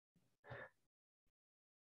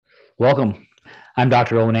Welcome. I'm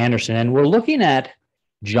Dr. Owen Anderson, and we're looking at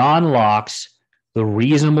John Locke's The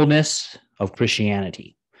Reasonableness of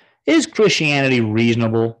Christianity. Is Christianity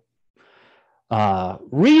reasonable?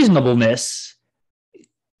 Reasonableness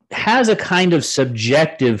has a kind of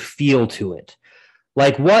subjective feel to it.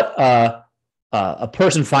 Like what a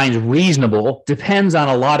person finds reasonable depends on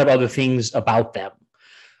a lot of other things about them,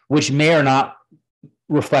 which may or not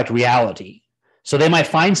reflect reality. So they might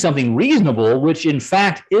find something reasonable, which in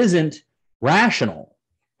fact isn't rational.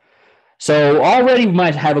 So already we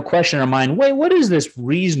might have a question in our mind, wait, what is this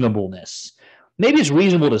reasonableness? Maybe it's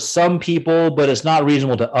reasonable to some people, but it's not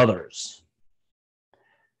reasonable to others.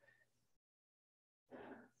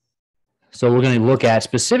 So we're going to look at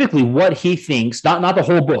specifically what he thinks, not the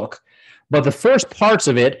whole book, but the first parts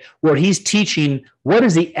of it where he's teaching what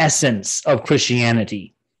is the essence of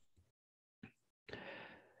Christianity.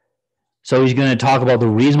 So he's going to talk about the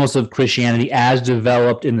reasonableness of Christianity as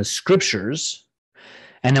developed in the scriptures.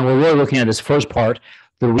 And then we're really looking at this first part,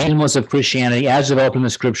 the reasonableness of Christianity as developed in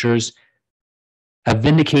the scriptures, a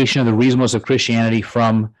vindication of the reasonableness of Christianity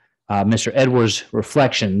from Mr. Edwards'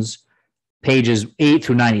 Reflections, pages 8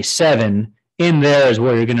 through 97. In there is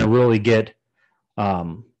where you're going to really get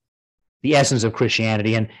the essence of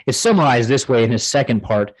Christianity. And it's summarized this way in his second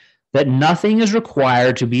part, that nothing is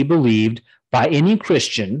required to be believed by any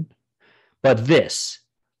Christian but this,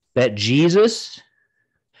 that Jesus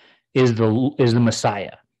is the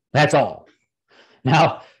Messiah. That's all.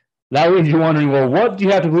 Now, that leaves you wondering, well, what do you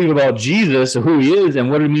have to believe about Jesus, who he is, and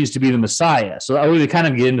what it means to be the Messiah? So I really kind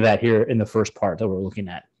of get into that here in the first part that we're looking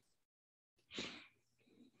at.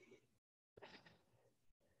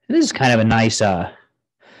 And this is kind of a nice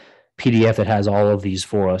PDF that has all of these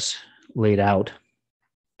for us laid out.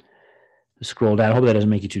 Scroll down. I hope that doesn't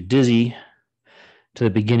make you too dizzy. To the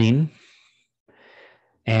beginning.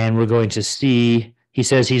 And we're going to see, he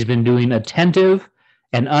says he's been doing attentive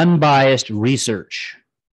and unbiased research,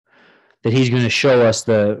 that he's going to show us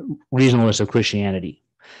the reasonableness of Christianity.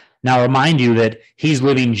 Now, I remind you that he's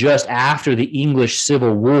living just after the English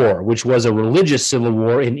Civil War, which was a religious civil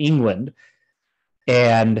war in England,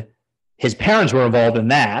 and his parents were involved in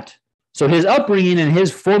that. So his upbringing and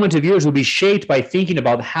his formative years will be shaped by thinking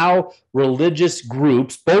about how religious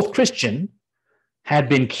groups, both Christian, had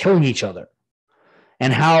been killing each other,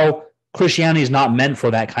 and how Christianity is not meant for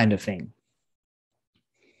that kind of thing.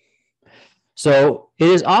 So it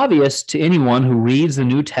is obvious to anyone who reads the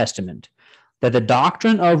New Testament that the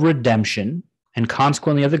doctrine of redemption, and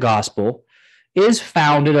consequently of the gospel, is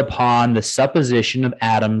founded upon the supposition of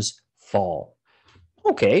Adam's fall.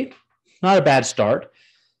 Okay, not a bad start.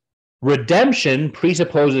 Redemption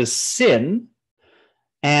presupposes sin,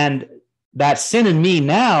 and that sin in me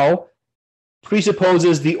now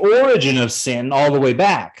presupposes the origin of sin all the way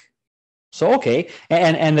back. So, okay,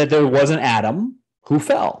 and that there was an Adam who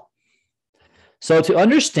fell. So to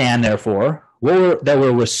understand, therefore, that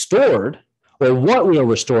we're restored, or what we are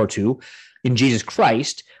restored to in Jesus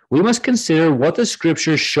Christ, we must consider what the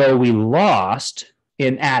scriptures show we lost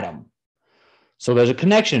in Adam. So there's a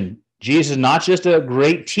connection. Jesus is not just a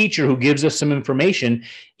great teacher who gives us some information.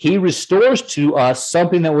 He restores to us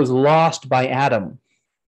something that was lost by Adam.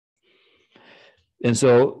 And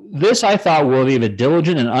so this I thought worthy of a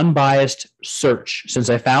diligent and unbiased search,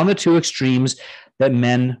 since I found the two extremes that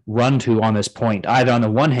men run to on this point. Either on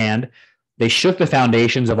the one hand, they shook the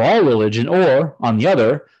foundations of all religion, or on the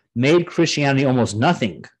other, made Christianity almost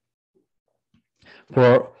nothing.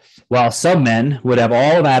 For while some men would have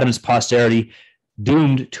all of Adam's posterity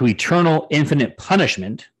doomed to eternal, infinite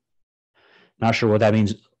punishment, not sure what that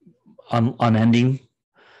means, unending,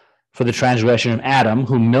 for the transgression of Adam,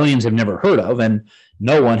 whom millions have never heard of, and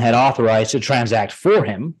no one had authorized to transact for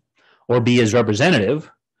him or be his representative,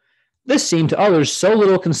 this seemed to others so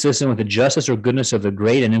little consistent with the justice or goodness of the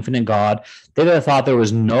great and infinite God that they thought there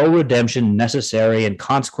was no redemption necessary, and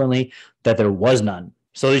consequently that there was none.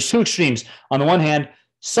 So there's two extremes. On the one hand,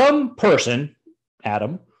 some person,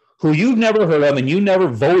 Adam, who you've never heard of and you never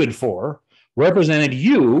voted for, represented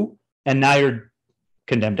you, and now you're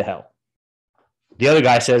condemned to hell. The other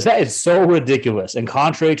guy says, that is so ridiculous and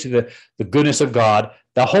contrary to the goodness of God.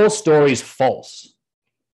 The whole story is false.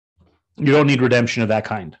 You don't need redemption of that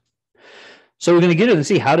kind. So we're going to get it and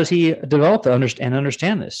see, how does he develop and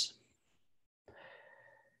understand this?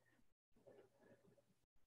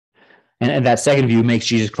 And that second view makes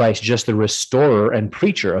Jesus Christ just the restorer and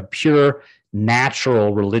preacher of pure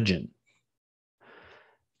natural religion,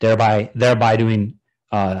 thereby doing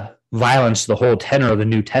violence to the whole tenor of the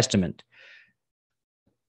New Testament.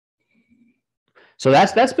 So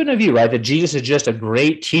that's been a view, right? That Jesus is just a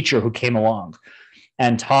great teacher who came along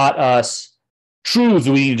and taught us truths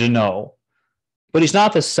we need to know. But he's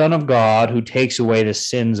not the Son of God who takes away the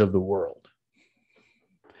sins of the world.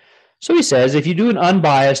 So he says, if you do an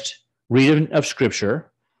unbiased reading of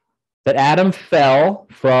Scripture, that Adam fell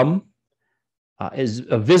from is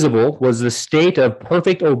visible was the state of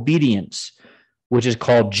perfect obedience, which is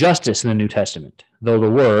called justice in the New Testament, though the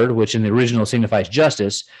word, which in the original signifies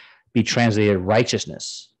justice, be translated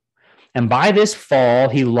righteousness. And by this fall,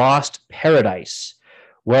 he lost paradise,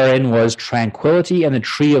 wherein was tranquility and the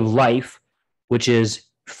tree of life, which is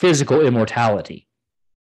physical immortality.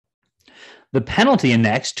 The penalty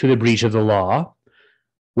annexed to the breach of the law,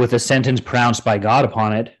 with a sentence pronounced by God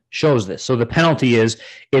upon it, shows this. So the penalty is,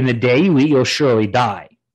 in the day you eat, you'll surely die.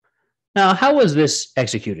 Now, how was this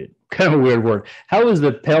executed? Kind of a weird word. How was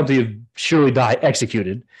the penalty of surely die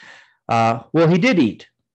executed? Well, he did eat.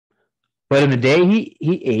 But in the day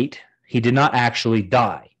he ate, he did not actually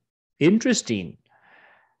die. Interesting.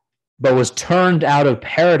 But was turned out of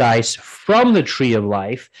paradise from the tree of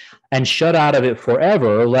life and shut out of it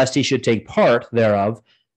forever, lest he should take part thereof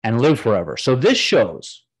and live forever. So this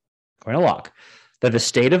shows, according to Locke, that the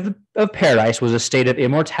state of paradise was a state of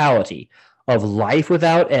immortality, of life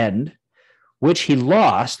without end, which he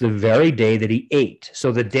lost the very day that he ate.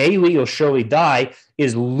 So the day you eat, you'll surely die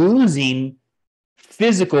is losing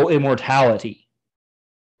physical immortality.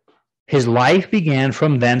 His life began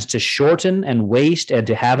from thence to shorten and waste and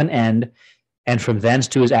to have an end, and from thence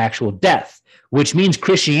to his actual death, which means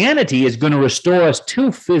Christianity is going to restore us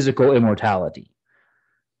to physical immortality.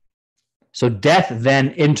 So death then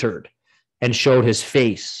entered and showed his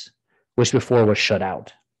face, which before was shut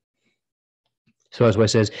out. So that's why it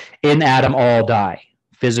says, in Adam all die,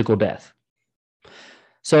 physical death.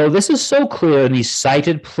 So this is so clear in these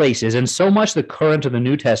cited places, and so much the current of the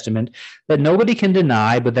New Testament, that nobody can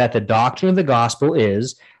deny but that the doctrine of the gospel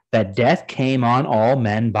is that death came on all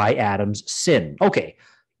men by Adam's sin. Okay,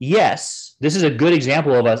 yes, this is a good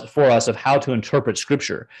example for us of how to interpret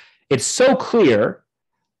Scripture. It's so clear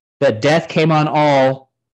that death came on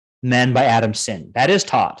all men by Adam's sin. That is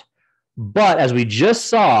taught. But as we just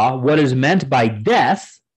saw, what is meant by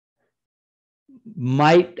death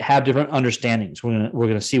might have different understandings. We're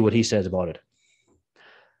going to see what he says about it.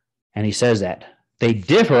 And he says that they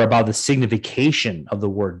differ about the signification of the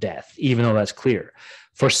word death, even though that's clear.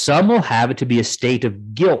 For some will have it to be a state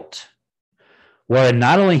of guilt, wherein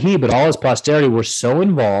not only he, but all his posterity were so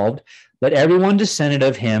involved that everyone descended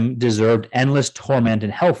of him deserved endless torment in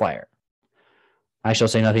hellfire. I shall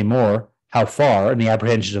say nothing more how far, in the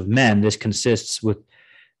apprehensions of men, this consists with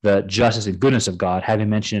the justice and goodness of God, having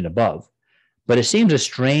mentioned it above. But it seems a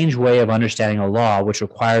strange way of understanding a law which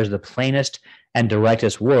requires the plainest and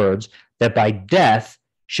directest words, that by death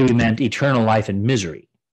should be meant eternal life and misery.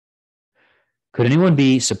 Could anyone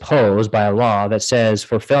be supposed by a law that says,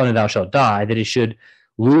 for felony thou shalt die, that he should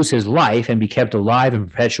lose his life and be kept alive in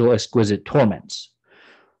perpetual exquisite torments?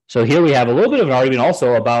 So here we have a little bit of an argument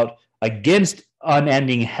also about against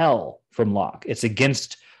unending hell from Locke. It's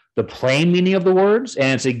against the plain meaning of the words,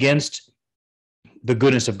 and it's against the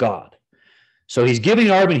goodness of God. So he's giving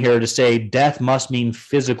an argument here to say death must mean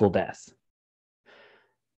physical death.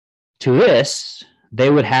 To this, they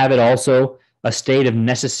would have it also a state of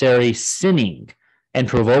necessary sinning and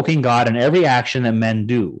provoking God in every action that men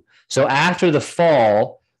do. So after the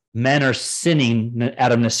fall, men are sinning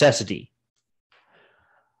out of necessity.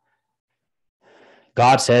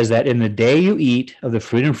 God says that in the day you eat of the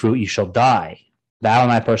forbidden fruit, you shall die. Thou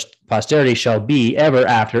and thy posterity shall be ever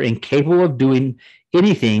after incapable of doing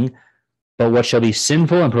anything but what shall be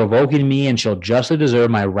sinful and provoking me, and shall justly deserve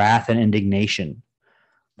my wrath and indignation.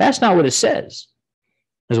 That's not what it says,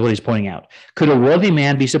 is what he's pointing out. Could a worthy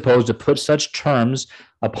man be supposed to put such terms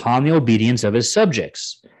upon the obedience of his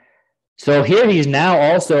subjects? So here he's now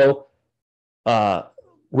also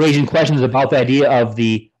raising questions about the idea of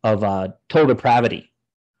total depravity,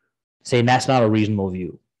 saying that's not a reasonable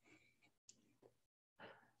view.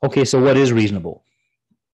 Okay, so what is reasonable?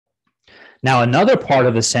 Now, another part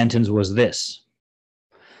of the sentence was this: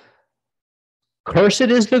 cursed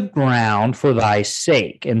is the ground for thy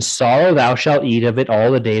sake, and sorrow thou shalt eat of it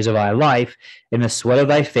all the days of thy life. In the sweat of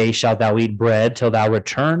thy face shalt thou eat bread till thou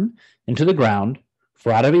return into the ground,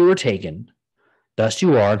 for out of it you were taken. Dust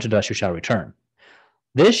you are, and to dust you shall return.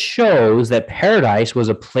 This shows that paradise was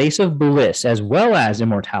a place of bliss as well as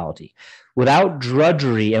immortality, without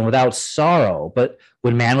drudgery and without sorrow. But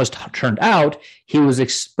when man was turned out, he was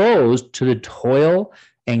exposed to the toil,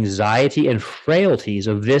 anxiety, and frailties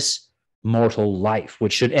of this mortal life,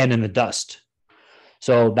 which should end in the dust.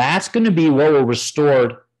 So that's going to be what we're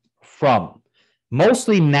restored from.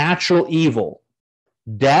 Mostly natural evil,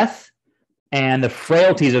 death, and the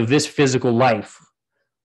frailties of this physical life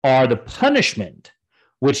are the punishment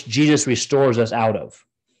which Jesus restores us out of.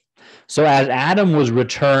 So as Adam was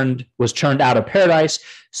turned out of paradise,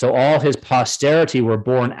 so all his posterity were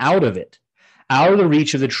born out of it, out of the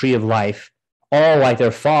reach of the tree of life, all like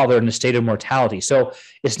their father in a state of mortality. So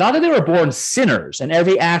it's not that they were born sinners and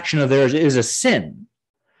every action of theirs is a sin,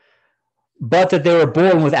 but that they were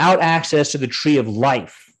born without access to the tree of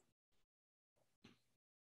life.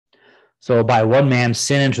 So by one man,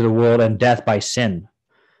 sin entered the world, and death by sin.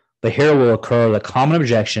 But here will occur the common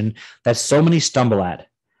objection that so many stumble at.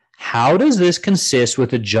 How does this consist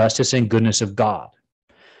with the justice and goodness of God,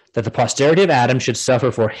 that the posterity of Adam should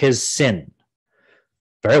suffer for his sin?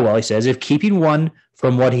 Very well, he says, if keeping one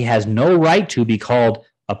from what he has no right to be called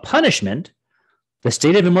a punishment, the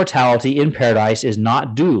state of immortality in paradise is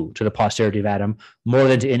not due to the posterity of Adam more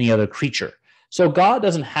than to any other creature. So God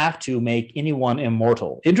doesn't have to make anyone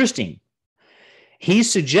immortal. Interesting.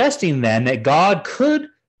 He's suggesting then that God could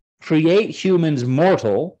create humans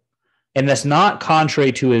mortal, and that's not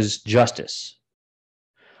contrary to his justice.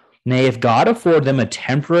 Nay, if God afford them a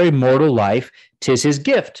temporary mortal life, 'tis his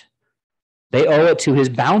gift. They owe it to his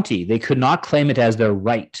bounty. They could not claim it as their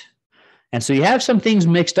right. And so you have some things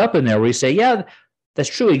mixed up in there where you say, yeah, that's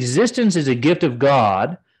true. Existence is a gift of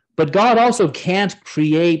God, but God also can't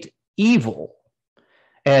create evil.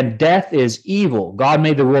 And death is evil. God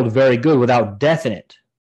made the world very good without death in it.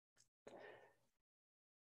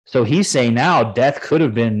 So he's saying now death could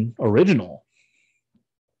have been original.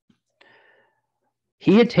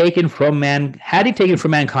 Had he taken from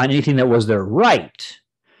mankind anything that was their right,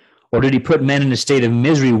 or did he put men in a state of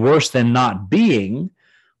misery worse than not being,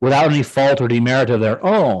 without any fault or demerit of their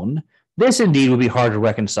own? This indeed would be hard to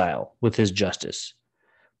reconcile with his justice.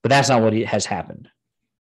 But that's not what has happened.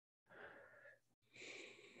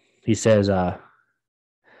 He says, that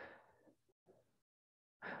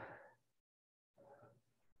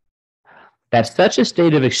such a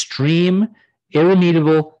state of extreme,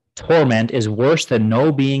 irremediable torment is worse than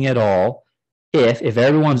no being at all, if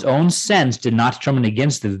everyone's own sense did not determine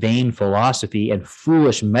against the vain philosophy and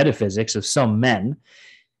foolish metaphysics of some men.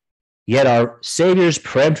 Yet our Savior's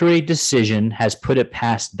peremptory decision has put it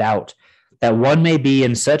past doubt that one may be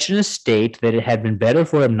in such an estate that it had been better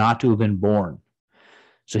for him not to have been born.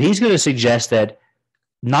 So he's going to suggest that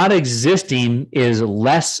not existing is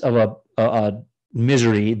less of a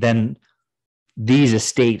misery than these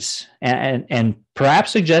estates, and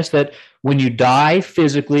perhaps suggest that when you die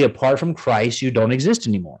physically apart from Christ, you don't exist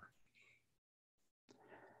anymore.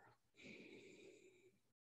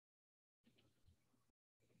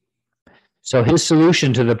 So his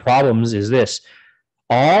solution to the problems is this: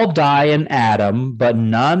 all die in Adam, but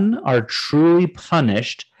none are truly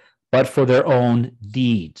punished but for their own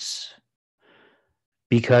deeds.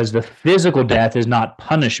 Because the physical death is not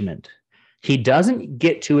punishment. He doesn't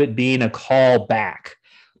get to it being a call back.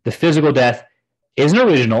 The physical death isn't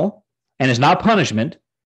original and it's not punishment.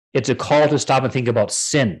 It's a call to stop and think about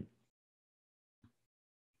sin.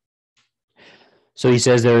 So he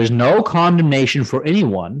says there is no condemnation for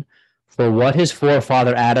anyone for what his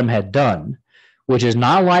forefather Adam had done, which is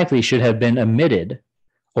not likely should have been omitted,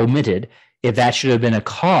 if that should have been a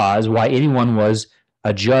cause why anyone was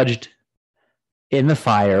adjudged in the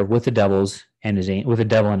fire with the devil and his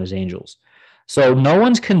angels. So no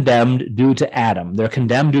one's condemned due to Adam. They're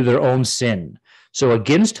condemned due to their own sin. So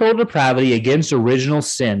against total depravity, against original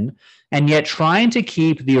sin, and yet trying to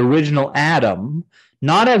keep the original Adam,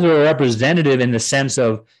 not as a representative in the sense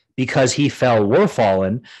of because he fell, we're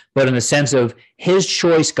fallen, but in the sense of his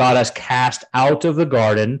choice got us cast out of the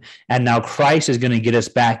garden, and now Christ is going to get us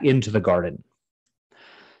back into the garden.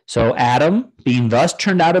 So Adam, being thus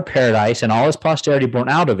turned out of paradise and all his posterity born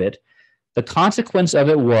out of it, the consequence of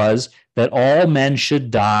it was that all men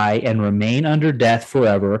should die and remain under death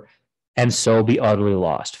forever, and so be utterly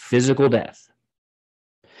lost. Physical death.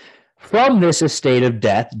 From this estate of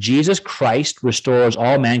death, Jesus Christ restores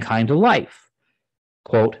all mankind to life.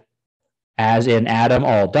 Quote, as in Adam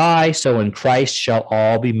all die, so in Christ shall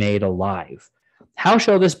all be made alive. How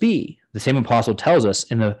shall this be? The same apostle tells us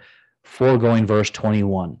in the foregoing verse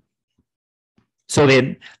 21. So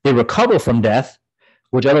they recover from death,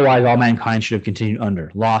 which otherwise all mankind should have continued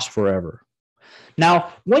under, lost forever.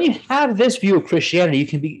 Now, when you have this view of Christianity, you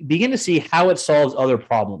can begin to see how it solves other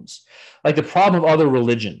problems, like the problem of other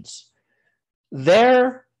religions.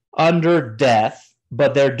 They're under death,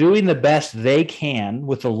 but they're doing the best they can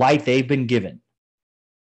with the light they've been given,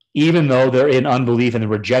 even though they're in unbelief and they're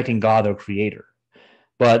rejecting God, their creator.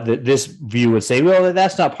 But this view would say, well,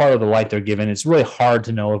 that's not part of the light they're given. It's really hard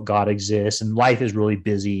to know if God exists, and life is really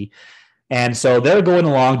busy. And so they're going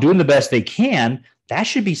along, doing the best they can. That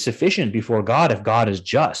should be sufficient before God if God is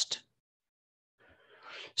just.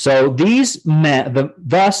 So these men,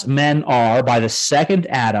 thus men are, by the second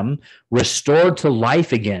Adam, restored to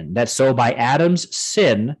life again, that so by Adam's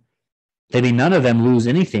sin, they may none of them lose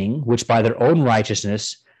anything which by their own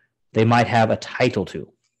righteousness they might have a title to.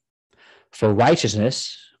 For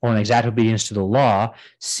righteousness, or an exact obedience to the law,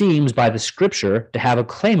 seems by the Scripture to have a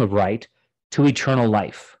claim of right to eternal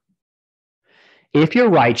life. If you're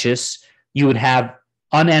righteous, you would have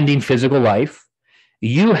unending physical life.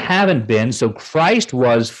 You haven't been, so Christ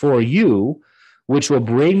was for you, which will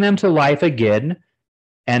bring them to life again,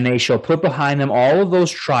 and they shall put behind them all of those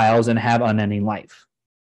trials and have unending life.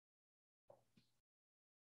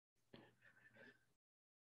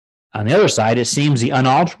 On the other side, it seems the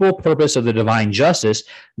unalterable purpose of the divine justice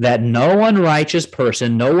that no unrighteous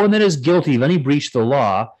person, no one that is guilty of any breach of the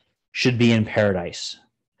law, should be in paradise.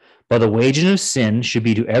 But the wages of sin should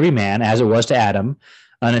be to every man, as it was to Adam,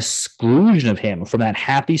 an exclusion of him from that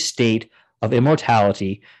happy state of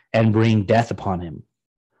immortality and bring death upon him.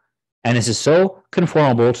 And this is so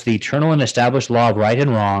conformable to the eternal and established law of right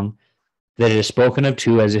and wrong that it is spoken of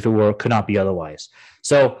too as if it could not be otherwise.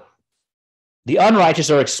 So the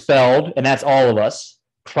unrighteous are expelled, and that's all of us.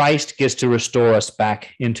 Christ gets to restore us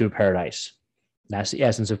back into paradise. That's the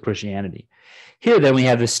essence of Christianity. Here, then, we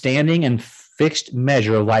have the standing and fixed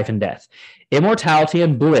measure of life and death. Immortality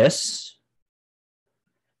and bliss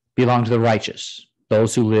belong to the righteous.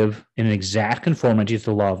 Those who live in an exact conformity to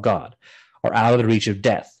the law of God are out of the reach of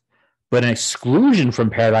death. But an exclusion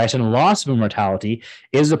from paradise and loss of immortality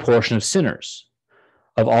is the portion of sinners,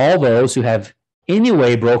 of all those who have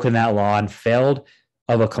anyway broken that law and failed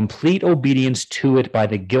of a complete obedience to it by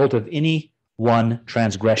the guilt of any one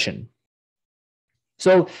transgression.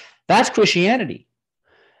 So that's Christianity.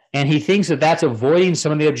 And he thinks that that's avoiding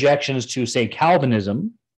some of the objections to, say,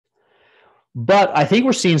 Calvinism. But I think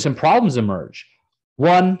we're seeing some problems emerge.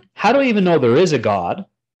 One, how do we even know there is a God?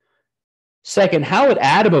 Second, how would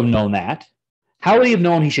Adam have known that? How would he have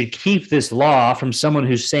known he should keep this law from someone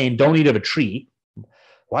who's saying, don't eat of a tree?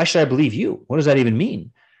 Why should I believe you? What does that even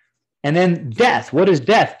mean? And then death. What is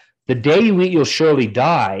death? The day you eat, you'll surely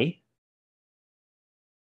die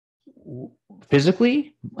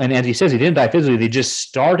physically. And as he says, he didn't die physically. They just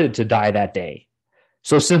started to die that day.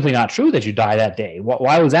 So simply not true that you die that day.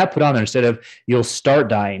 Why was that put on there instead of you'll start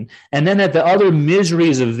dying? And then that the other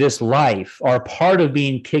miseries of this life are part of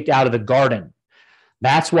being kicked out of the garden.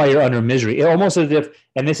 That's why you're under misery. It almost as if,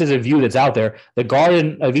 and this is a view that's out there, the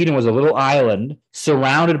Garden of Eden was a little island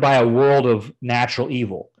surrounded by a world of natural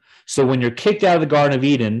evil. So when you're kicked out of the Garden of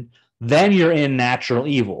Eden, then you're in natural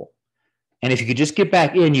evil. And if you could just get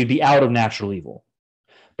back in, you'd be out of natural evil.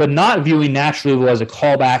 But not viewing natural evil as a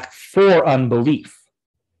callback for unbelief.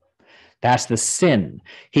 That's the sin.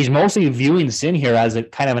 He's mostly viewing sin here as a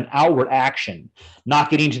kind of an outward action, not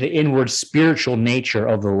getting to the inward spiritual nature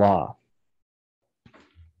of the law.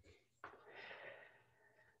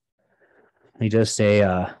 He does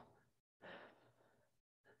say,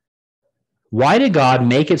 why did God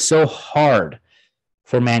make it so hard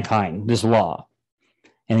for mankind, this law?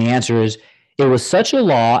 And the answer is, it was such a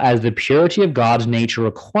law as the purity of God's nature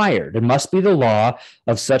required. It must be the law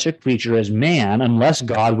of such a creature as man, unless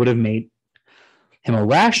God would have made him a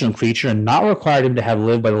rational creature and not required him to have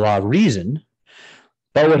lived by the law of reason,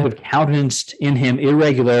 but would have countenanced in him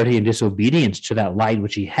irregularity and disobedience to that light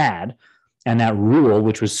which he had, and that rule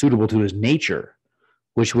which was suitable to his nature,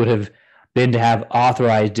 which would have been to have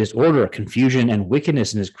authorized disorder, confusion, and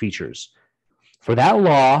wickedness in his creatures. For that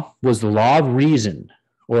law was the law of reason,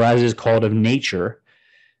 or as is called of nature,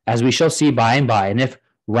 as we shall see by and by. And if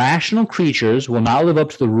rational creatures will not live up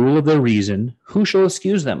to the rule of their reason, who shall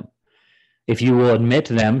excuse them? If you will admit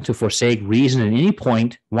them to forsake reason at any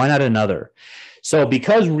point, why not another? So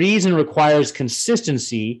because reason requires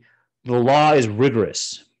consistency, the law is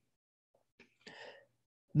rigorous.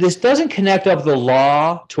 This doesn't connect up the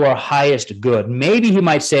law to our highest good. Maybe he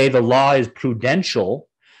might say the law is prudential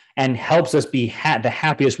and helps us be the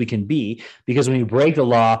happiest we can be, because when you break the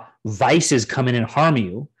law, vices come in and harm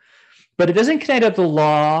you. But it doesn't connect up the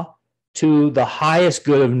law to the highest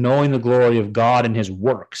good of knowing the glory of God and his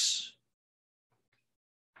works.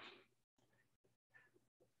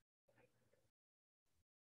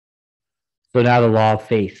 So now the law of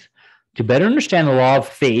faith. To better understand the law of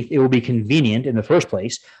faith, it will be convenient, in the first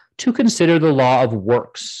place, to consider the law of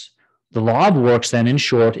works. The law of works, then, in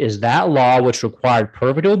short, is that law which required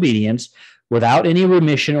perfect obedience without any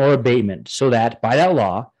remission or abatement, so that, by that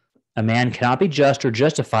law, a man cannot be just or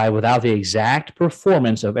justified without the exact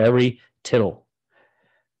performance of every tittle.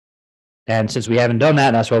 And since we haven't done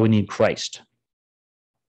that, that's why we need Christ.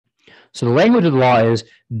 So the language of the law is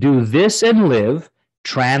do this and live,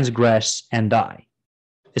 transgress and die.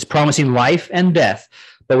 It's promising life and death,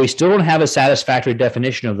 but we still don't have a satisfactory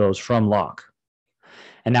definition of those from Locke.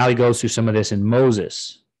 And now he goes through some of this in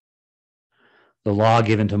Moses. The law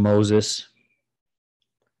given to Moses.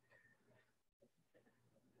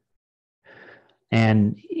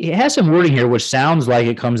 And he has some wording here which sounds like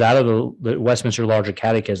it comes out of the Westminster Larger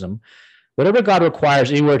Catechism. Whatever God requires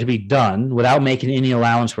anywhere to be done without making any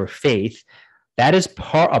allowance for faith, that is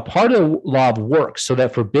a part of the law of works, so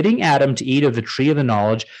that forbidding Adam to eat of the tree of the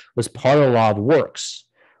knowledge was part of the law of works.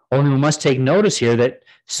 Only we must take notice here that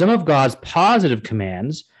some of God's positive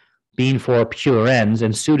commands, being for pure ends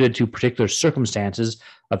and suited to particular circumstances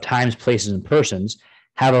of times, places, and persons,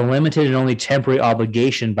 have a limited and only temporary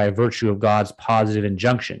obligation by virtue of God's positive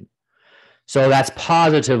injunction. So that's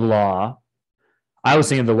positive law. I was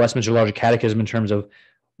thinking of the Westminster Larger Catechism in terms of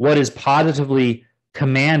what is positively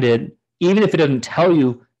commanded, even if it doesn't tell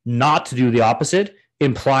you not to do the opposite,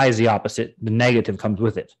 implies the opposite. The negative comes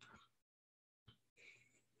with it.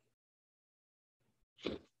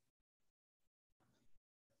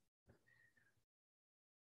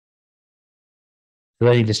 So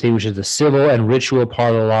then he distinguishes the civil and ritual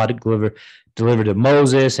part of the law delivered to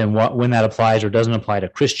Moses and when that applies or doesn't apply to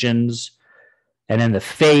Christians. And then the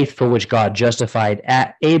faith for which God justified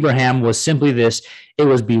Abraham was simply this: it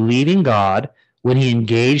was believing God when he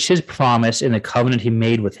engaged his promise in the covenant he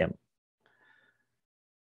made with him.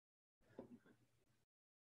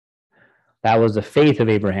 That was the faith of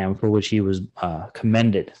Abraham for which he was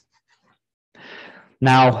commended.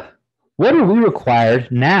 Now, what are we required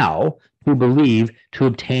now to believe to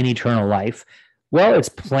obtain eternal life? Well, it's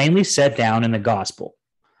plainly set down in the gospel.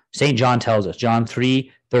 St. John tells us, John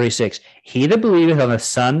 3:36, he that believeth on the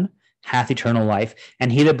Son hath eternal life,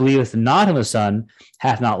 and he that believeth not on the Son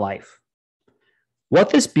hath not life. What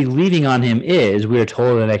this believing on him is, we are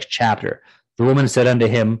told in the next chapter. The woman said unto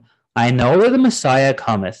him, I know that the Messiah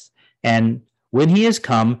cometh, and when he is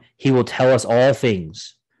come, he will tell us all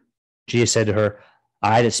things. Jesus said to her,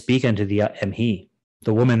 I that speak unto thee am he.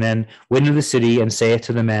 The woman then went into the city and saith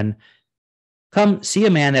to the men, come, see a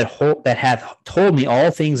man that hath told me all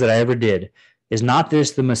things that I ever did. Is not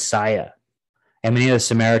this the Messiah? And many of the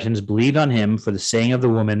Samaritans believed on him for the saying of the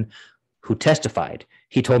woman who testified,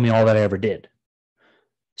 he told me all that I ever did.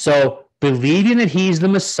 So believing that he's the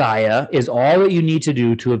Messiah is all that you need to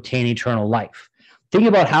do to obtain eternal life. Think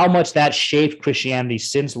about how much that shaped Christianity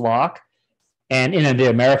since Locke, and in the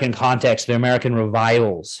American context, the American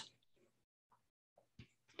revivals.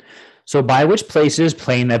 So by which places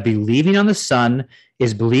plain that believing on the Son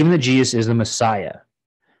is believing that Jesus is the Messiah,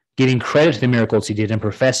 giving credit to the miracles he did, and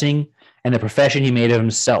professing and the profession he made of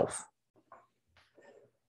himself.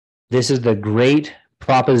 This is the great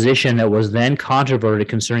proposition that was then controverted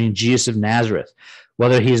concerning Jesus of Nazareth,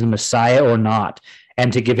 whether he is the Messiah or not.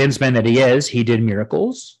 And to convince men that he is, he did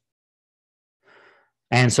miracles.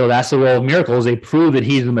 And so that's the role of miracles. They prove that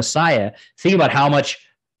he's the Messiah. Think about how much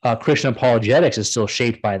Christian apologetics is still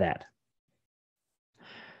shaped by that.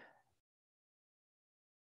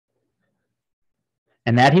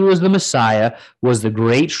 And that he was the Messiah was the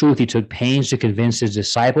great truth he took pains to convince his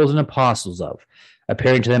disciples and apostles of,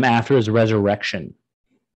 appearing to them after his resurrection.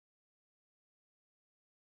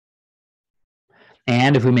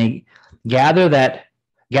 And if we may gather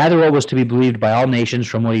what was to be believed by all nations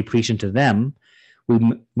from what he preached unto them,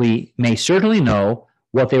 we may certainly know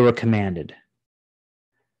what they were commanded,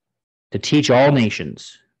 to teach all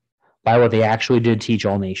nations by what they actually did teach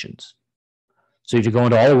all nations. So you have to go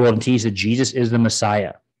into all the world and teach that Jesus is the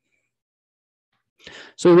Messiah.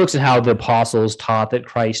 So he looks at how the apostles taught that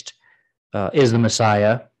Christ is the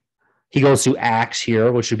Messiah. He goes through Acts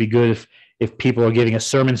here, which would be good if people are giving a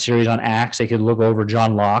sermon series on Acts, they could look over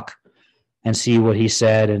John Locke and see what he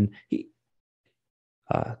said and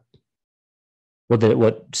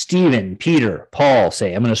what Stephen, Peter, Paul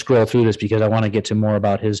say. I'm going to scroll through this because I want to get to more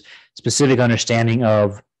about his specific understanding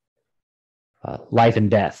of life and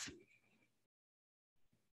death.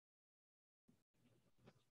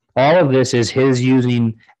 All of this is his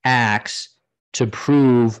using Acts to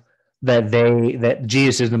prove that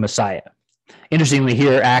Jesus is the Messiah. Interestingly,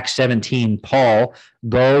 here, Acts 17, Paul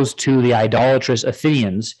goes to the idolatrous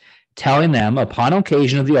Athenians, telling them, upon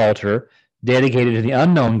occasion of the altar dedicated to the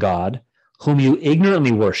unknown God, whom you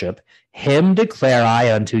ignorantly worship, him declare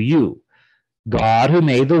I unto you, God who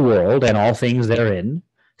made the world and all things therein,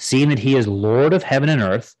 seeing that he is Lord of heaven and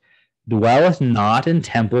earth, dwelleth not in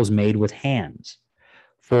temples made with hands.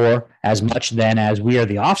 For as much then as we are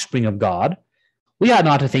the offspring of God, We ought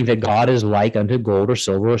not to think that God is like unto gold or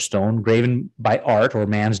silver or stone, graven by art or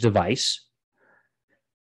man's device.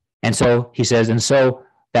 And so he says, and so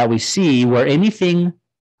that we see where anything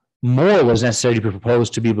more was necessary to be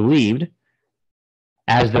proposed to be believed,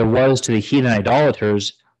 as there was to the heathen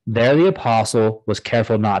idolaters, there the apostle was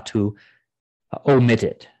careful not to omit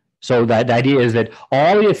it. So that the idea is that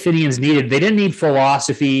all the Athenians needed, they didn't need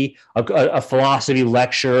philosophy, a philosophy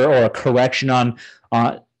lecture, or a correction on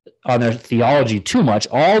their theology too much.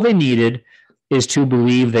 All they needed is to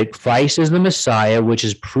believe that Christ is the Messiah, which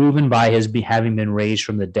is proven by his having been raised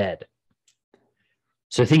from the dead.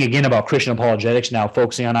 So think again about Christian apologetics now,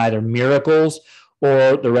 focusing on either miracles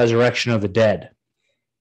or the resurrection of the dead.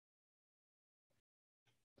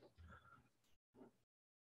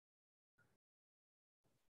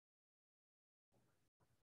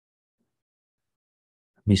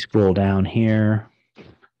 Let me scroll down here,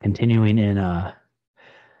 continuing in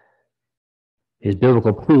his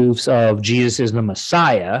biblical proofs of Jesus is the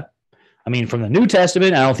Messiah. I mean, from the New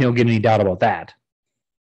Testament, I don't think he'll get any doubt about that.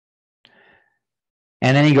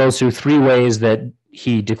 And then he goes through three ways that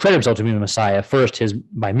he declared himself to be the Messiah. First, his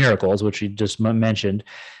by miracles, which he just mentioned.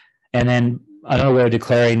 And then another way of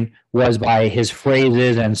declaring was by his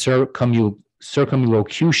phrases and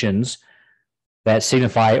circumlocutions that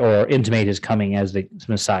signify or intimate his coming as the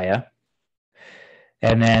Messiah.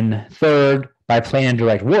 And then third, by plain and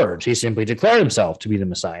direct words. He simply declared himself to be the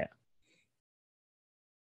Messiah.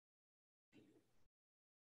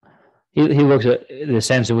 He looks at the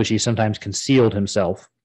sense in which he sometimes concealed himself.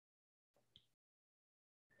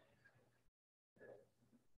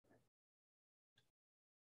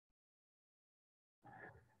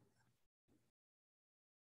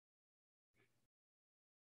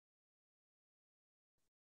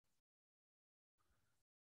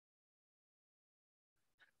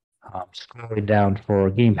 Scrolling down for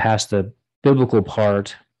getting past the biblical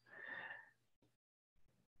part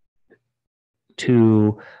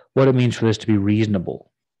to what it means for this to be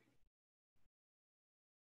reasonable.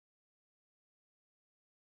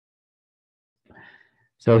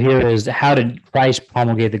 So here is how did Christ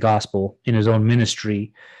promulgate the gospel in his own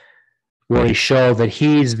ministry, where he showed that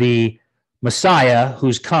he's the Messiah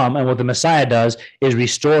who's come, and what the Messiah does is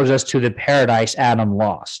restores us to the paradise Adam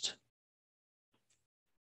lost.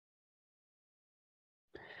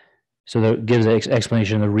 So that gives an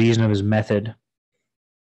explanation of the reason of his method.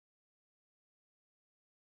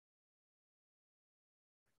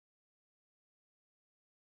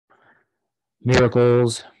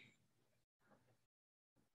 Miracles,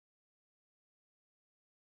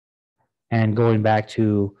 and going back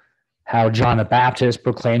to how John the Baptist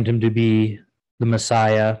proclaimed him to be the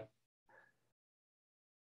Messiah,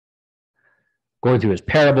 going through his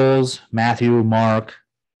parables, Matthew, Mark.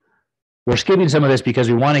 We're skipping some of this because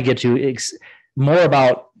we want to get to more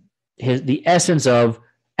about the essence of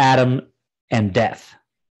Adam and death.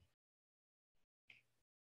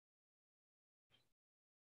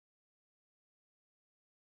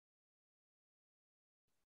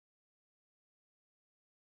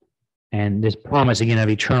 And this promise again of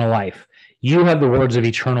eternal life. You have the words of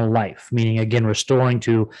eternal life, meaning again restoring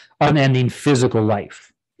to unending physical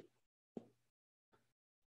life.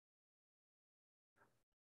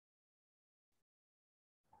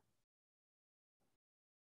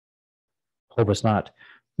 Hope it's not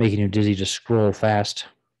making you dizzy. Just scroll fast.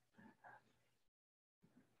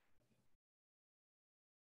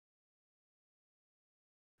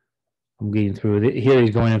 I'm getting through it. Here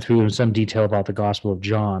he's going through in some detail about the Gospel of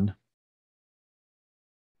John.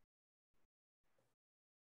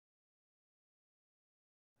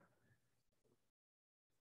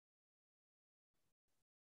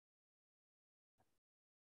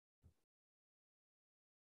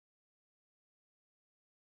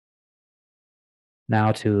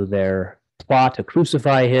 Now to their plot to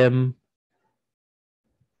crucify him.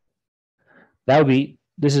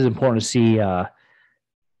 This is important to see.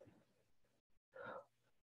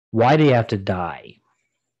 Why did he have to die?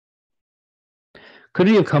 Could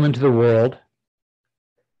he have come into the world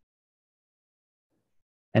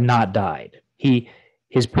and not died?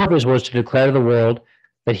 His purpose was to declare to the world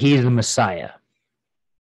that he is the Messiah.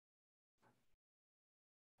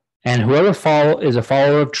 And whoever is a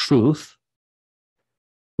follower of truth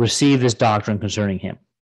receive this doctrine concerning him.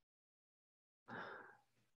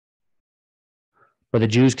 But the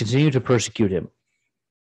Jews continue to persecute him.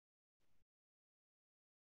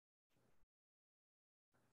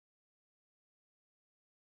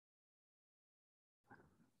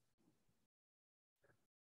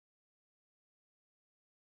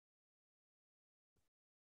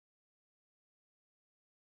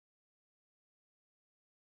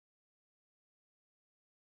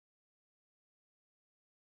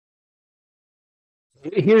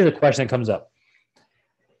 Here's the question that comes up.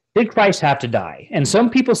 Did Christ have to die? And some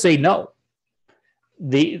people say no.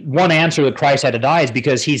 The one answer that Christ had to die is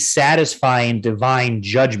because he's satisfying divine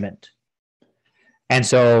judgment. And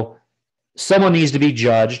so someone needs to be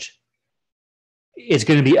judged. It's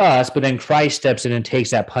going to be us, but then Christ steps in and takes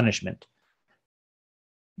that punishment.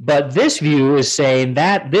 But this view is saying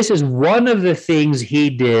that this is one of the things he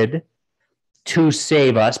did to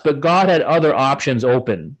save us, but God had other options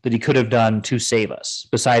open that he could have done to save us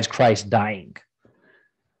besides Christ dying.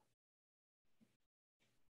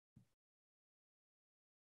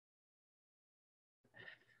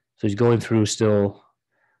 So he's going through still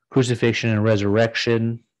crucifixion and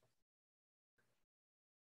resurrection,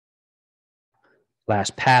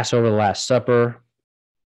 last Passover, the Last Supper.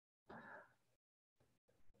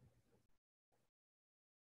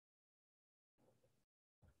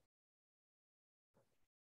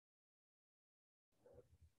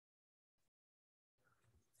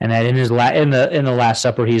 And that in the Last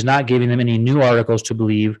Supper, he's not giving them any new articles to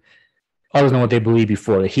believe other than what they believed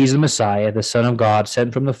before, that he's the Messiah, the Son of God,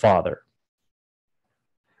 sent from the Father.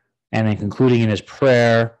 And then concluding in his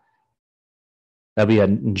prayer, that'll be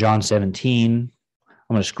in John 17. I'm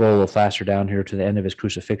going to scroll a little faster down here to the end of his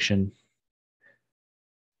crucifixion.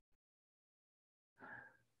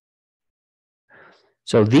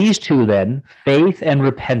 So these two then, faith and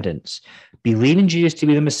repentance, believing Jesus to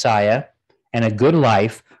be the Messiah and a good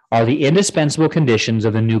life, are the indispensable conditions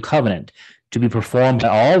of the new covenant to be performed by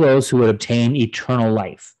all those who would obtain eternal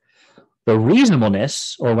life. The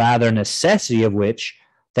reasonableness, or rather necessity of which,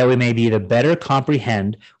 that we may be the better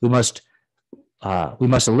comprehend, we must a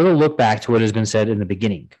little look back to what has been said in the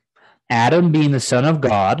beginning. Adam being the son of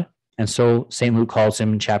God, and so St. Luke calls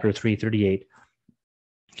him in chapter 3:38,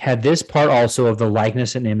 had this part also of the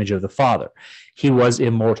likeness and image of the Father. He was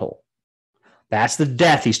immortal. That's the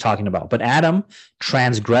death he's talking about. But Adam,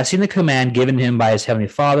 transgressing the command given him by his heavenly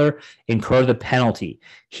Father, incurred the penalty.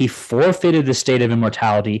 He forfeited the state of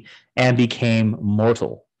immortality and became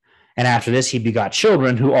mortal. And after this, he begot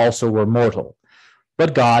children who also were mortal.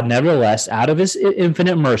 But God, nevertheless, out of his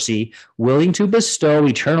infinite mercy, willing to bestow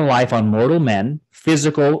eternal life on mortal men,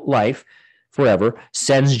 physical life forever,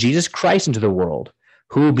 sends Jesus Christ into the world,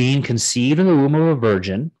 who, being conceived in the womb of a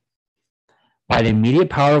virgin, by the immediate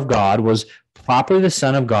power of God, was properly the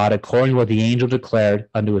Son of God, according to what the angel declared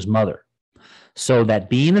unto his mother. So that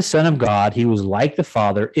being the Son of God, he was like the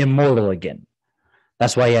Father, immortal again.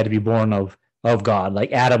 That's why he had to be born of God,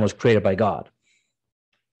 like Adam was created by God.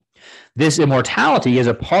 This immortality is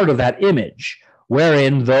a part of that image,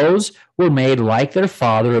 wherein those were made like their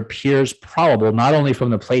father appears probable, not only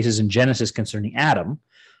from the places in Genesis concerning Adam,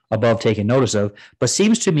 above taken notice of, but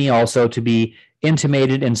seems to me also to be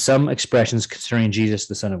intimated in some expressions concerning Jesus,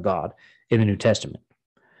 the Son of God, in the New Testament.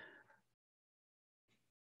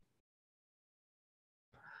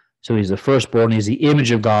 So he's the firstborn, he's the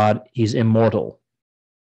image of God, he's immortal.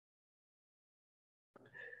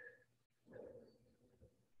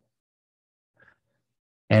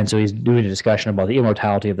 And so he's doing a discussion about the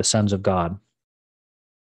immortality of the sons of God.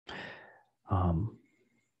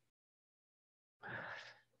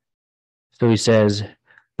 So he says,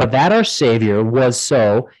 but that our Savior was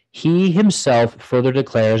so, he himself further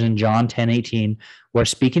declares in John 10:18, where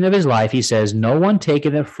speaking of his life, he says, no one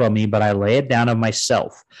taketh it from me, but I lay it down of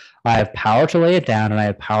myself. I have power to lay it down, and I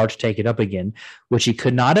have power to take it up again, which he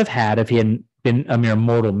could not have had if he had been a mere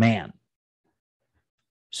mortal man.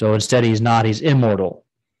 So instead, he's not, he's immortal.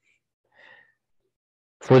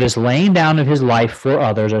 For this laying down of his life for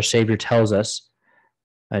others, our Savior tells us,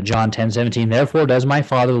 John 10:17, therefore does my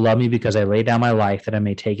Father love me, because I lay down my life that I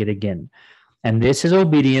may take it again. And this his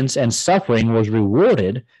obedience and suffering was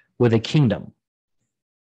rewarded with a kingdom.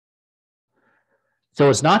 So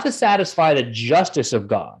it's not to satisfy the justice of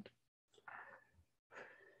God.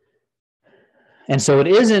 And so it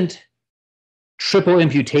isn't triple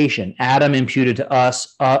imputation. Adam imputed to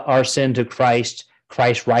us, our sin to Christ,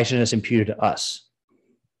 Christ's righteousness imputed to us.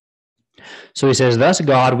 So he says, thus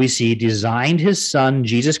God, we see, designed his Son,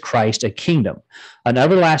 Jesus Christ, a kingdom, an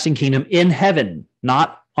everlasting kingdom in heaven,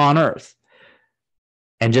 not on earth.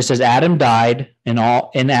 And just as Adam died, and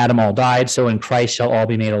in Adam all died, so in Christ shall all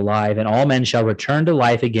be made alive, and all men shall return to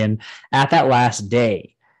life again at that last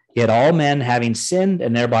day. Yet all men, having sinned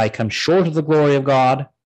and thereby come short of the glory of God,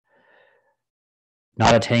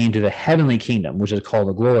 not attaining to the heavenly kingdom, which is called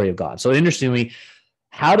the glory of God. So interestingly,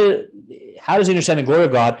 how does he understand the glory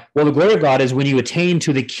of God? Well, the glory of God is when you attain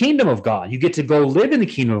to the kingdom of God. You get to go live in the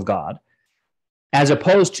kingdom of God, as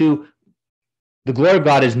opposed to the glory of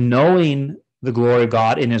God is knowing the glory of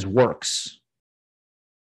God in his works.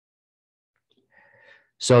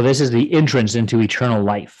 So this is the entrance into eternal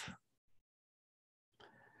life.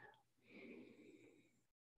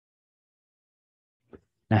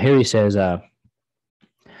 Now here he says,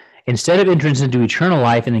 instead of entrance into eternal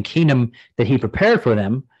life in the kingdom that he prepared for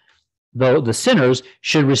them, though the sinners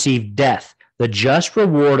should receive death, the just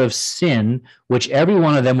reward of sin, which every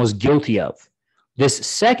one of them was guilty of. This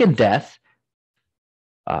second death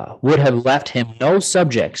would have left him no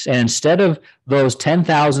subjects, and instead of those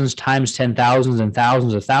 10,000s times 10,000s and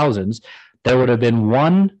thousands of thousands, there would not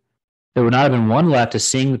have been one left to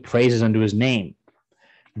sing the praises unto his name.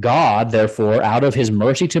 God, therefore, out of his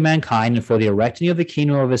mercy to mankind and for the erecting of the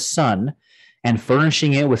kingdom of his Son, and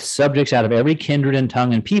furnishing it with subjects out of every kindred and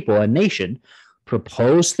tongue and people and nation,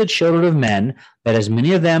 proposed to the children of men that as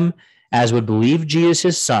many of them as would believe Jesus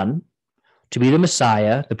his Son to be the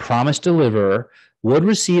Messiah, the promised deliverer, would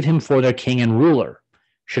receive him for their king and ruler,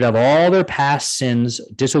 should have all their past sins,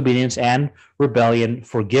 disobedience, and rebellion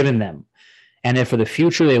forgiven them. And if for the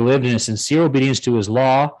future they lived in a sincere obedience to his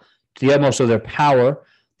law, to the utmost of their power,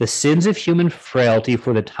 the sins of human frailty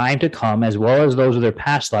for the time to come, as well as those of their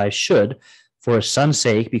past lives, should, for his Son's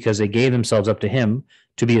sake, because they gave themselves up to him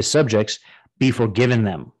to be his subjects, be forgiven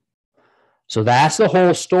them. So that's the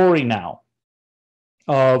whole story now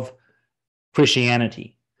of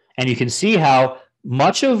Christianity. And you can see how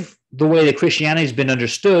much of the way that Christianity has been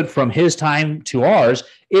understood from his time to ours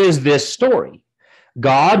is this story.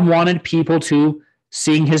 God wanted people to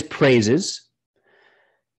sing his praises.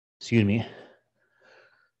 Excuse me.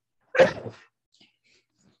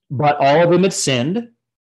 But all of them had sinned.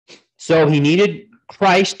 So he needed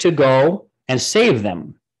Christ to go and save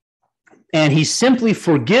them. And he simply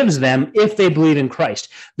forgives them if they believe in Christ.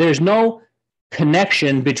 There's no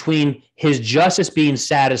connection between his justice being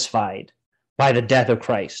satisfied by the death of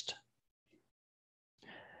Christ.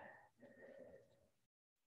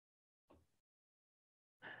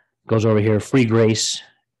 Goes over here, free grace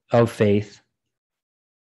of faith.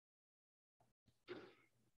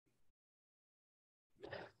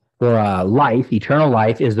 For life, eternal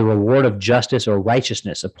life, is the reward of justice or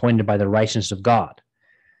righteousness appointed by the righteousness of God.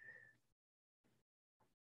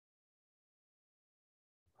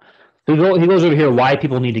 He goes over here why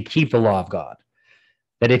people need to keep the law of God.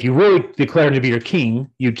 That if you really declare him to be your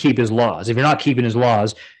king, you'd keep his laws. If you're not keeping his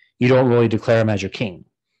laws, you don't really declare him as your king.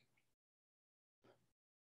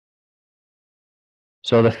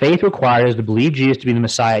 So the faith required is to believe Jesus to be the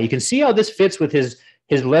Messiah. You can see how this fits with his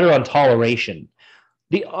letter on toleration.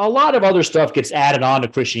 A lot of other stuff gets added on to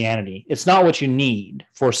Christianity. It's not what you need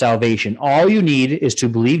for salvation. All you need is to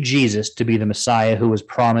believe Jesus to be the Messiah who was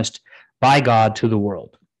promised by God to the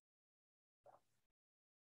world.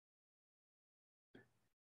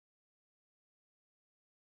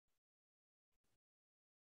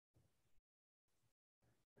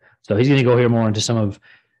 So he's going to go here more into some of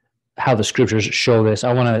how the scriptures show this.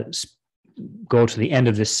 I want to go to the end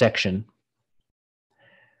of this section.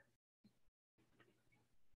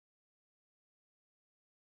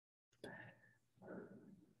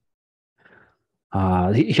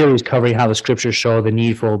 Here he's covering how the scriptures show the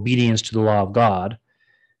need for obedience to the law of God,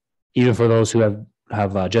 even for those who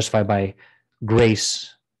have justified by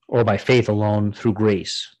grace or by faith alone through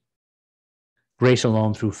grace. Grace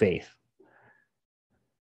alone through faith.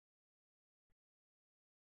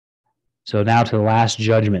 So now to the last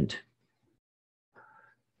judgment.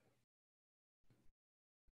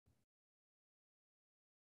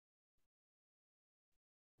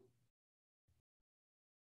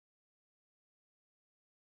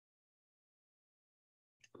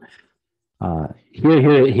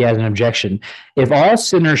 Here he has an objection. If all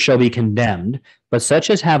sinners shall be condemned, but such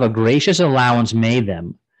as have a gracious allowance made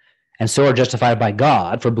them, and so are justified by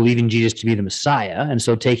God for believing Jesus to be the Messiah, and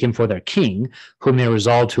so take him for their king, whom they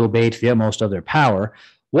resolve to obey to the utmost of their power,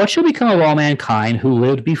 what shall become of all mankind who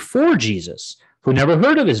lived before Jesus, who never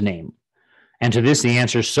heard of his name? And to this the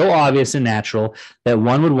answer is so obvious and natural that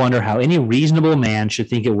one would wonder how any reasonable man should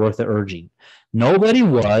think it worth the urging. Nobody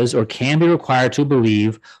was or can be required to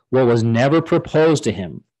believe what was never proposed to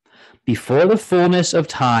him. Before the fullness of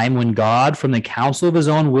time, when God, from the counsel of his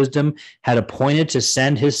own wisdom, had appointed to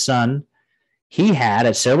send his Son, he had,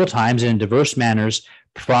 at several times and in diverse manners,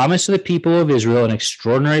 promised to the people of Israel an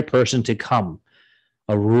extraordinary person to come,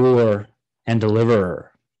 a ruler and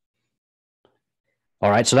deliverer. All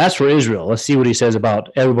right, so that's for Israel. Let's see what he says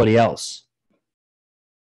about everybody else.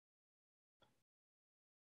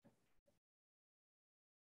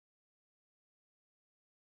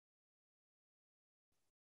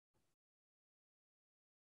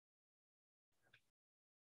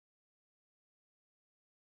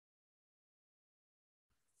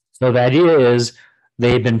 So the idea is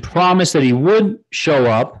They had been promised that he would show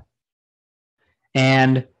up,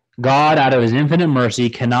 and God, out of his infinite mercy,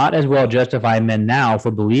 cannot as well justify men now for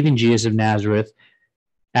believing Jesus of Nazareth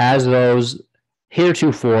as those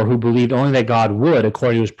heretofore who believed only that God would,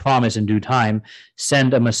 according to his promise in due time,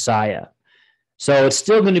 send a Messiah. So it's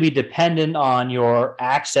still going to be dependent on your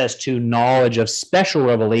access to knowledge of special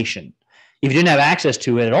revelation. If you didn't have access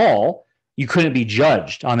to it at all, you couldn't be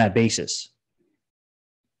judged on that basis.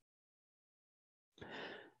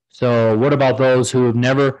 So what about those who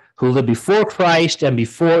lived before Christ and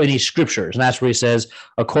before any scriptures? And that's where he says,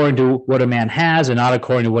 according to what a man has and not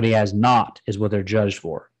according to what he has not, is what they're judged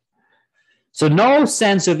for. So no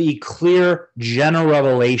sense of a clear general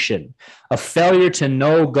revelation, a failure to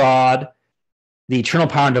know God, the eternal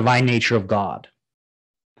power and divine nature of God.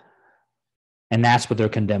 And that's what they're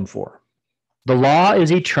condemned for. The law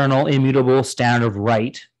is eternal, immutable standard of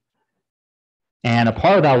right. And a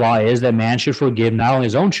part of that law is that man should forgive not only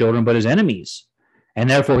his own children, but his enemies. And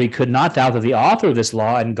therefore he could not doubt that the author of this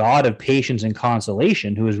law and God of patience and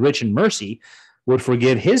consolation, who is rich in mercy, would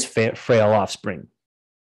forgive his frail offspring.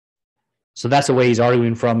 So that's the way he's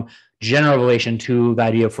arguing from general revelation to the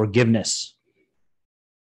idea of forgiveness.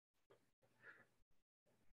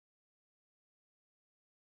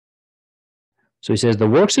 So he says, the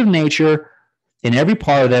works of nature in every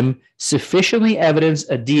part of them sufficiently evidence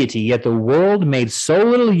a deity, yet the world made so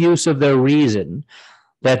little use of their reason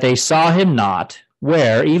that they saw him not,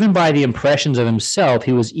 where, even by the impressions of himself,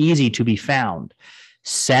 he was easy to be found.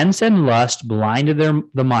 Sense and lust blinded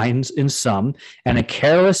the minds in some, and a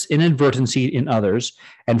careless inadvertency in others,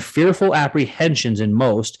 and fearful apprehensions in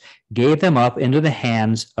most, gave them up into the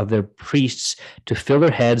hands of their priests to fill their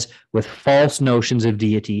heads with false notions of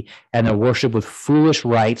deity, and their worship with foolish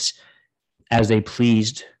rites as they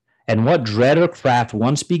pleased. And what dread or craft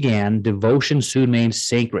once began, devotion soon made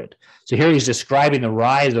sacred. So here he's describing the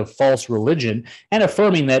rise of false religion and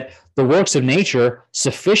affirming that the works of nature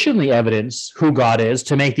sufficiently evidence who God is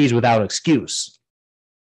to make these without excuse.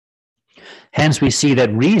 Hence we see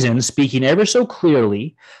that reason, speaking ever so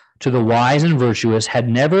clearly to the wise and virtuous, had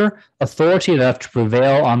never authority enough to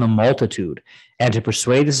prevail on the multitude and to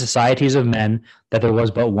persuade the societies of men that there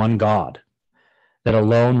was but one God, that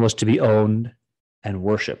alone was to be owned and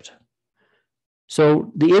worshipped.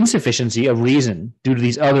 So the insufficiency of reason due to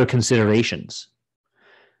these other considerations.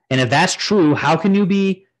 And if that's true, how can you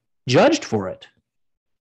be judged for it?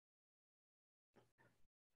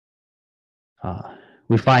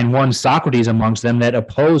 We find one Socrates amongst them that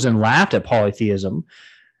opposed and laughed at polytheism.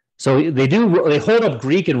 So they hold up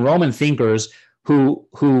Greek and Roman thinkers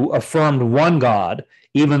who affirmed one God,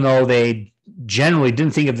 even though they generally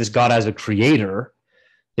didn't think of this God as a creator.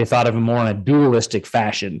 They thought of him more in a dualistic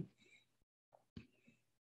fashion.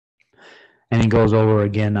 And he goes over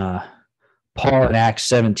again, Paul in Acts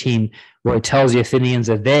 17, where he tells the Athenians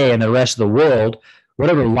that they and the rest of the world,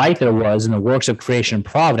 whatever light there was in the works of creation and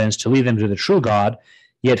providence, to lead them to the true God,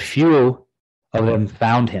 yet few of them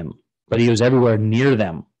found him, but he was everywhere near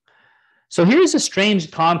them. So here's a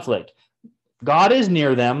strange conflict. God is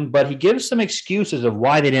near them, but he gives some excuses of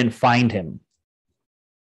why they didn't find him.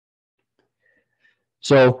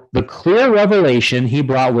 So the clear revelation he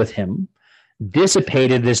brought with him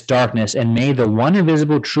dissipated this darkness and made the one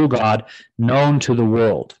invisible true God known to the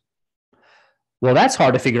world. Well, that's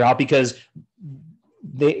hard to figure out because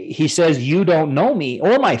he says, you don't know me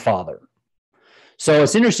or my Father. So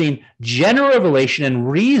it's interesting. General revelation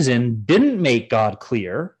and reason didn't make God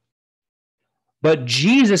clear, but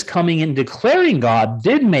Jesus coming and declaring God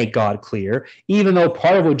did make God clear, even though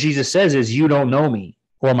part of what Jesus says is, you don't know me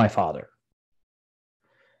or my Father.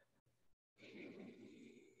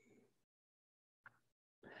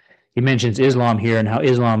 He mentions Islam here and how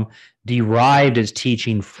Islam derived its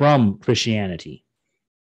teaching from Christianity.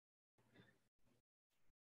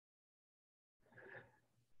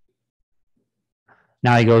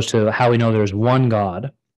 Now he goes to how we know there's one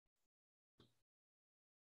God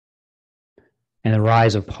and the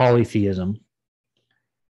rise of polytheism.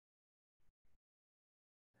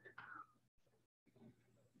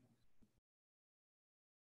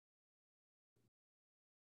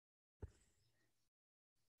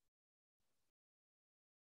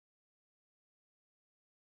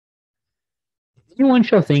 Anyone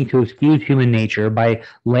shall think to excuse human nature by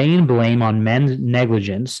laying blame on men's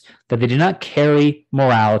negligence, that they do not carry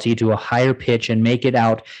morality to a higher pitch and make it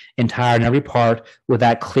out entire in every part with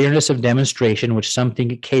that clearness of demonstration which some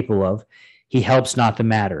think it capable of, he helps not the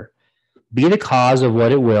matter. Be the cause of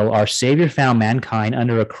what it will, our Savior found mankind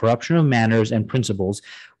under a corruption of manners and principles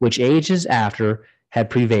which age after age had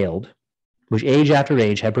prevailed,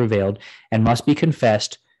 and must be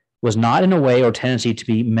confessed was not in a way or tendency to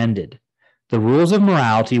be mended. The rules of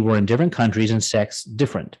morality were in different countries and sects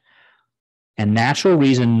different, and natural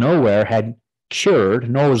reason nowhere had cured,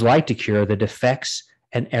 nor was like to cure, the defects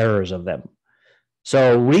and errors of them.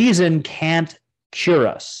 So reason can't cure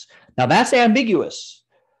us. Now that's ambiguous,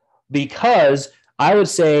 because I would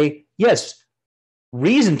say, yes,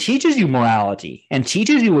 reason teaches you morality and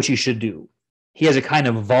teaches you what you should do. He has a kind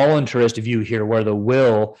of voluntarist view here where the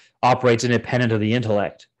will operates independent of the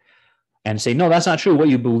intellect, and say, no, that's not true. What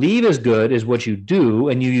you believe is good is what you do,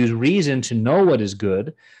 and you use reason to know what is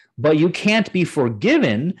good, but you can't be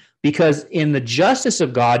forgiven because in the justice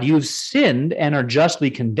of God, you've sinned and are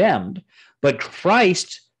justly condemned. But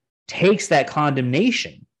Christ takes that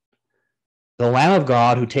condemnation, the Lamb of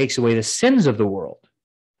God who takes away the sins of the world.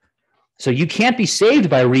 So you can't be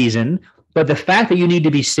saved by reason, but the fact that you need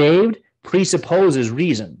to be saved presupposes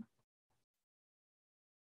reason.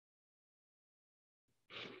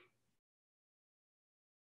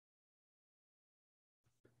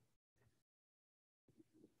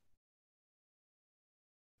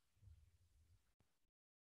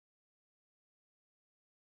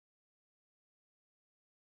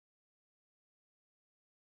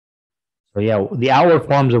 So yeah, the outward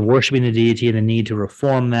forms of worshiping the deity and the need to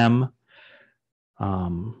reform them.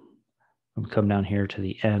 I'll come down here to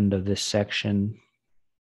the end of this section.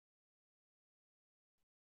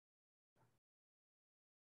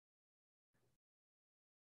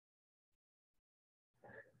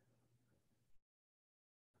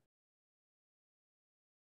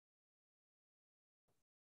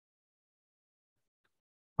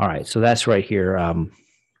 All right, so that's right here.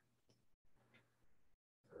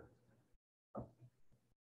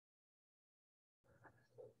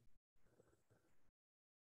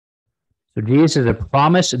 So Jesus is a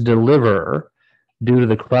promised deliverer due to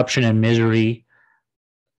the corruption and misery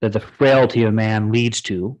that the frailty of man leads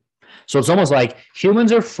to. So it's almost like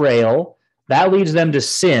humans are frail. That leads them to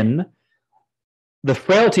sin. The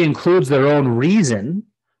frailty includes their own reason,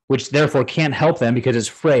 which therefore can't help them because it's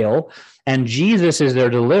frail. And Jesus is their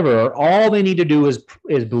deliverer. All they need to do is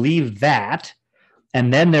believe that,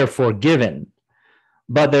 and then they're forgiven.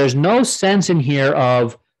 But there's no sense in here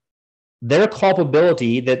of their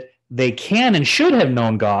culpability that they can and should have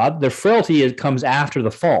known God. Their frailty comes after the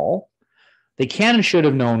fall. They can and should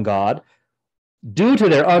have known God. Due to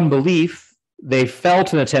their unbelief, they fell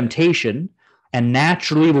to the temptation, and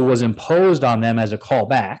natural evil was imposed on them as a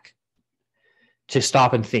callback to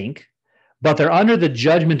stop and think. But they're under the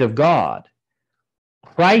judgment of God.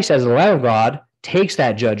 Christ, as the Lamb of God, takes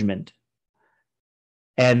that judgment,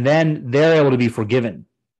 and then they're able to be forgiven.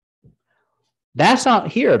 That's not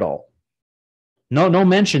here at all. No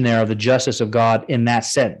mention there of the justice of God in that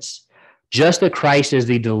sense. Just that Christ is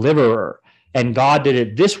the deliverer, and God did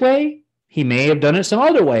it this way. He may have done it some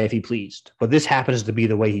other way if he pleased, but this happens to be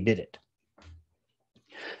the way he did it.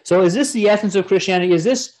 So is this the essence of Christianity? Is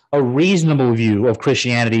this a reasonable view of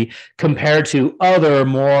Christianity compared to other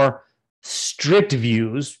more strict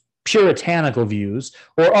views, puritanical views,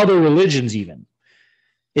 or other religions even?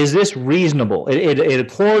 Is this reasonable? It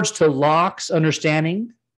accords to Locke's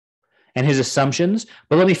understanding and his assumptions,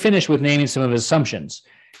 but let me finish with naming some of his assumptions.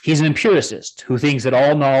 He's an empiricist who thinks that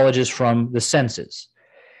all knowledge is from the senses.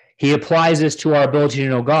 He applies this to our ability to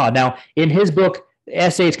know God. Now, in his book,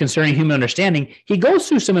 Essays Concerning Human Understanding, he goes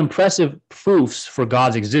through some impressive proofs for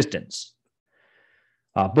God's existence.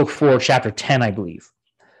 Book 4, chapter 10, I believe.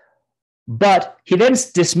 But he then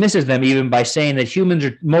dismisses them even by saying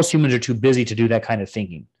that most humans are too busy to do that kind of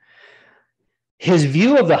thinking. His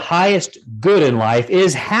view of the highest good in life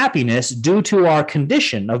is happiness due to our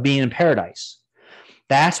condition of being in paradise.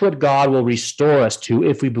 That's what God will restore us to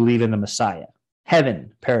if we believe in the Messiah.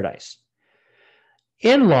 Heaven, paradise.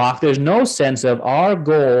 In Locke, there's no sense of our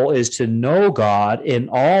goal is to know God in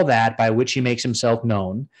all that by which he makes himself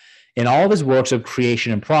known, in all of his works of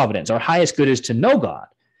creation and providence. Our highest good is to know God.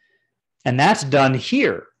 And that's done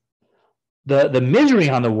here. The misery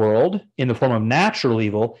on the world in the form of natural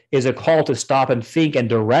evil is a call to stop and think and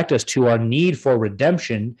direct us to our need for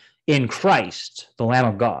redemption in Christ, the Lamb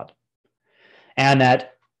of God. And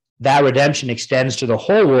that redemption extends to the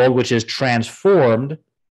whole world, which is transformed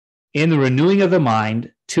in the renewing of the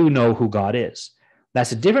mind to know who God is.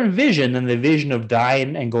 That's a different vision than the vision of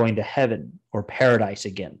dying and going to heaven or paradise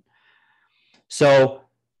again. So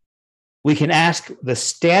we can ask, the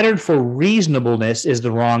standard for reasonableness is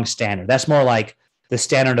the wrong standard. That's more like the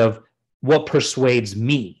standard of what persuades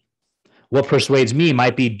me. What persuades me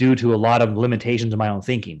might be due to a lot of limitations of my own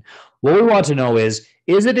thinking. What we want to know is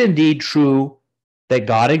it indeed true that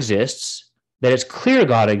God exists, that it's clear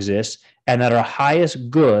God exists, and that our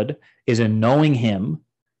highest good is in knowing him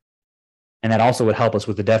And that also would help us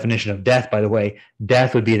with the definition of death, by the way.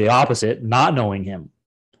 Death would be the opposite, not knowing him.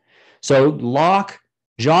 So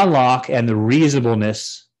John Locke, and the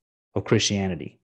reasonableness of Christianity.